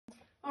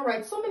All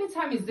right, so many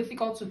times it's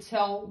difficult to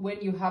tell when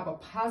you have a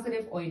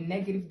positive or a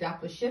negative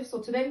Doppler shift.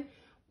 So today,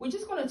 we're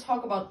just going to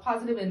talk about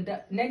positive and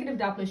negative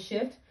Doppler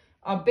shift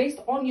based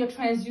on your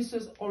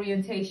transducer's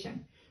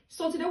orientation.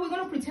 So today, we're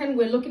going to pretend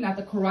we're looking at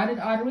the carotid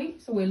artery.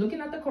 So we're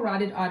looking at the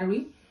carotid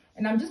artery,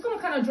 and I'm just going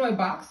to kind of draw a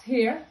box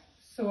here.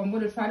 So I'm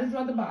going to try to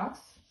draw the box.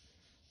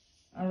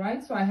 All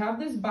right, so I have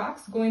this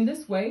box going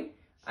this way.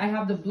 I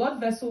have the blood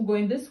vessel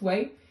going this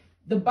way.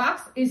 The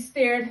box is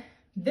steered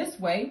this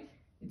way.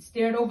 It's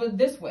steered over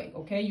this way,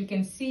 okay? You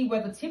can see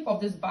where the tip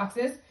of this box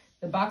is.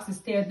 The box is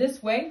steered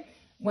this way.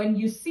 When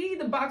you see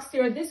the box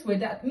steered this way,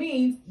 that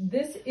means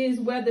this is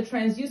where the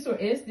transducer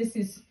is. This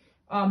is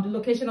the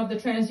location of the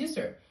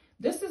transducer.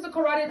 This is the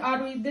carotid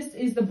artery. This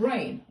is the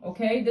brain,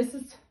 okay? This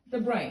is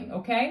the brain,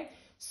 okay?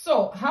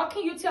 So how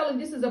can you tell if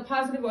this is a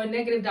positive or a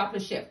negative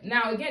Doppler shift?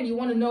 Now, again, you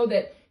want to know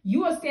that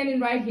you are standing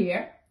right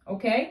here,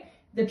 okay?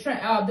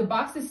 The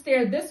box is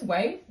steered this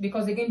way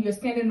because, again, you're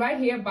standing right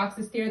here. Box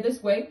is steered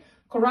this way.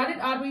 Carotid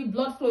artery,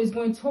 blood flow is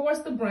going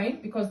towards the brain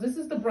because this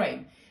is the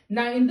brain.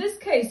 Now, in this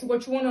case,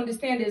 what you want to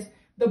understand is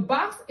the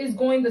box is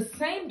going the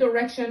same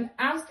direction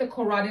as the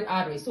carotid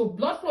artery. So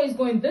blood flow is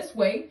going this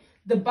way.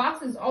 The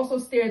box is also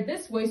steered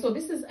this way. So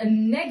this is a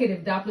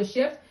negative Doppler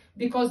shift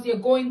because they're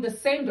going the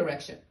same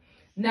direction.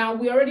 Now,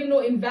 we already know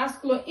in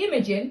vascular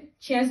imaging,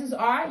 chances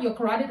are your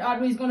carotid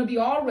artery is going to be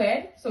all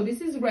red. So this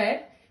is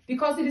red.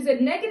 Because it is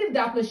a negative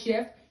Doppler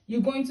shift,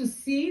 you're going to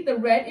see the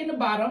red in the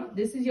bottom.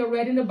 This is your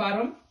red in the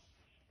bottom.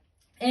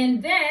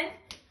 And then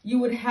you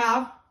would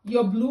have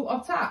your blue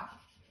up top.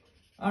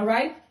 All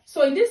right.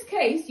 So in this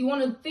case, you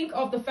want to think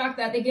of the fact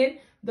that, again,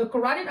 the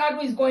carotid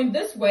artery is going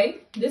this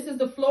way. This is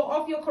the flow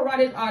of your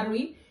carotid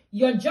artery.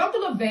 Your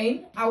jugular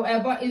vein,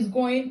 however, is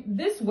going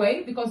this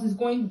way because it's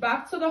going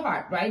back to the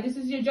heart, right? This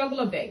is your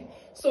jugular vein.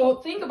 So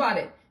think about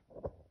it.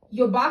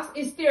 Your box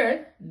is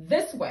steered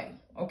this way.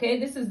 Okay.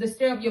 This is the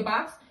steer of your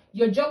box.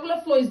 Your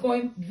jugular flow is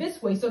going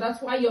this way. So that's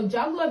why your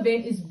jugular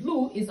vein is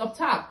blue, is up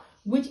top,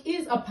 which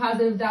is a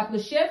positive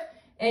Doppler shift,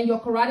 and your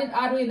carotid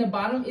artery in the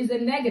bottom is a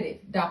negative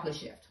Doppler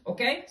shift,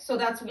 okay? So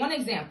that's one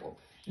example.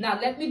 Now,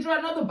 let me draw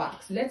another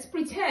box. Let's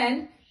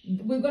pretend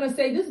we're going to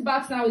say this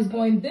box now is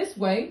going this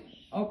way,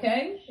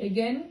 okay?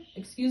 Again,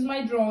 excuse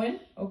my drawing,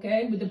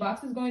 okay? But the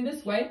box is going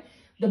this way.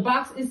 The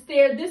box is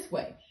steered this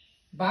way.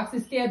 Box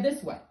is steered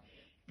this way.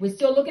 We're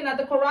still looking at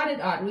the carotid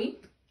artery.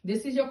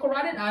 This is your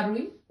carotid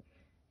artery.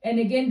 And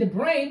again, the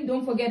brain,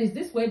 don't forget, is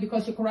this way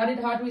because your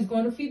carotid artery is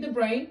going to feed the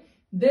brain.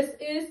 This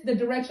is the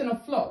direction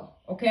of flow,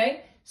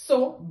 okay?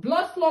 So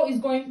blood flow is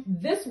going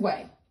this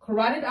way.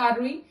 Carotid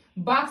artery,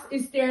 box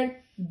is steered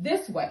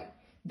this way.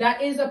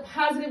 That is a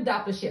positive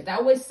Doppler shift. I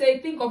always say,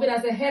 think of it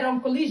as a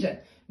head-on collision,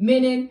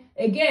 meaning,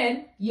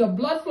 again, your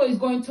blood flow is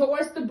going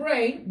towards the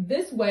brain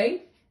this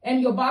way, and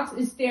your box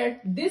is steered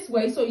this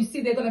way. So you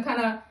see they're going to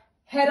kind of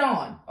head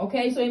on,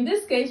 okay? So in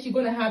this case, you're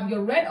going to have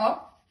your red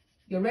up.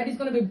 Your red is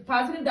going to be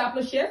positive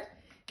Doppler shift.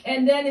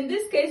 And then in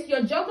this case,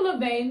 your jugular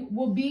vein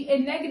will be a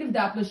negative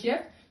Doppler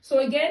shift. So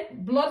again,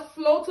 blood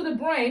flow to the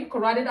brain,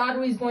 carotid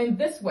artery is going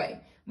this way.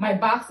 My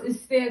box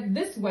is steered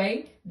this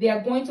way. They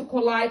are going to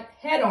collide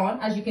head on,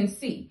 as you can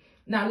see.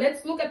 Now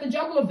let's look at the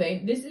jugular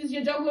vein. This is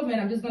your jugular vein.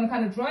 I'm just going to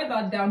kind of draw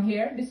that down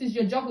here. This is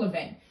your jugular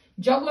vein.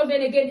 Jugular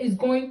vein again is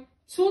going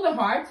to the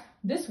heart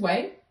this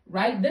way,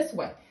 right? This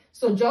way.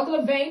 So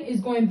jugular vein is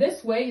going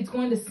this way. It's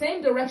going the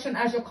same direction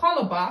as your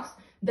collar box.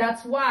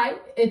 That's why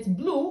it's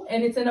blue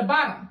and it's in the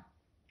bottom.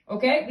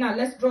 Okay, now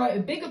let's draw a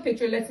bigger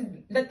picture.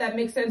 Let that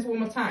make sense one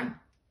more time.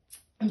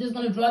 I'm just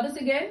going to draw this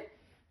again.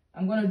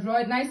 I'm going to draw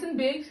it nice and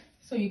big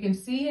so you can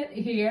see it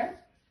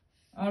here.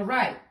 All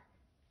right.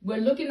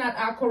 We're looking at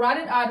our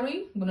carotid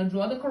artery. I'm going to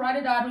draw the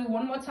carotid artery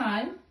one more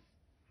time.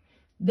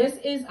 This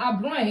is our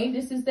brain.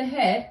 This is the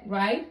head,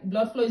 right?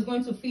 Blood flow is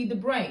going to feed the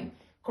brain.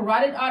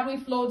 Carotid artery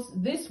flows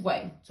this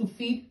way to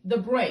feed the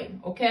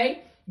brain,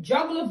 okay?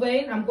 Jugular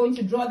vein, I'm going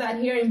to draw that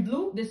here in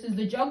blue. This is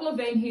the jugular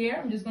vein here.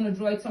 I'm just going to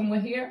draw it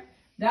somewhere here.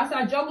 That's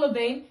our jugular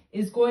vein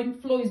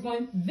flow is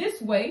going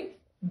this way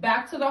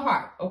back to the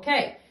heart.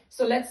 Okay,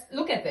 so let's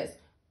look at this.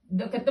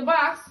 Look at the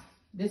box.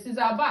 This is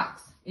our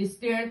box. It's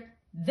steered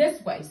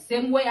this way,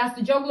 same way as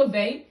the jugular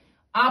vein,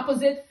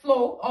 opposite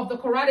flow of the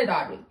carotid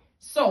artery.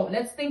 So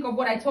let's think of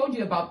what I told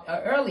you about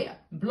earlier.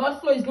 Blood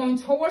flow is going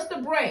towards the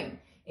brain.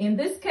 In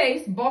this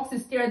case, box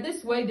is steered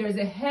this way. There is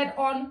a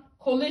head-on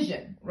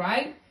collision,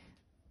 right?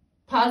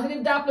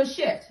 Positive Doppler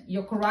shift.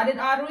 Your carotid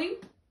artery,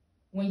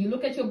 when you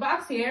look at your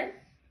box here,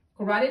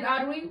 carotid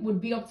artery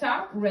would be up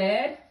top,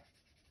 red.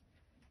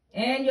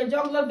 And your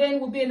jugular vein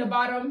will be in the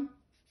bottom,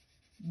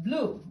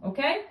 blue,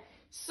 okay?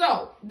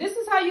 So this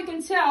is how you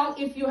can tell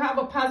if you have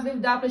a positive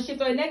Doppler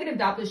shift or a negative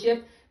Doppler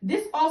shift.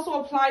 This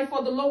also applies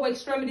for the lower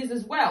extremities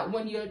as well.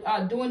 When you're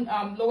doing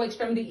lower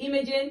extremity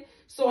imaging,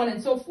 so on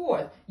and so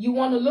forth. You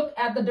want to look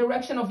at the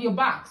direction of your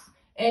box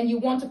and you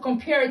want to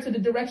compare it to the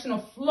direction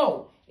of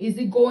flow. Is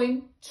it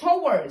going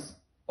towards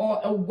or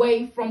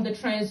away from the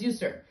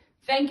transducer?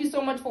 Thank you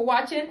so much for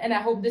watching, and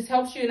I hope this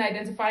helps you in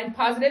identifying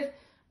positive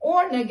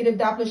or negative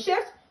Doppler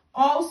shift.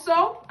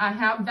 Also, I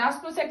have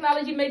Vascular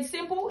Technology Made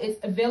Simple. It's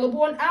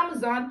available on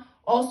Amazon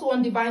also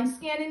on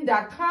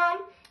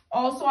divinescanning.com.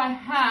 Also, I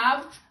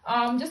have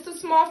just a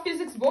small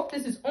physics book.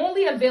 This is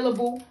only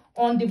available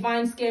on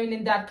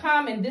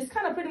divinescanning.com, and this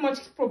kind of pretty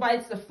much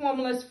provides the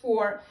formulas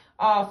for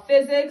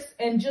physics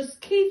and just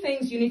key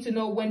things you need to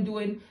know when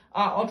doing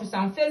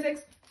ultrasound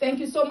physics. Thank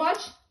you so much,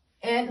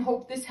 and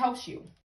hope this helps you.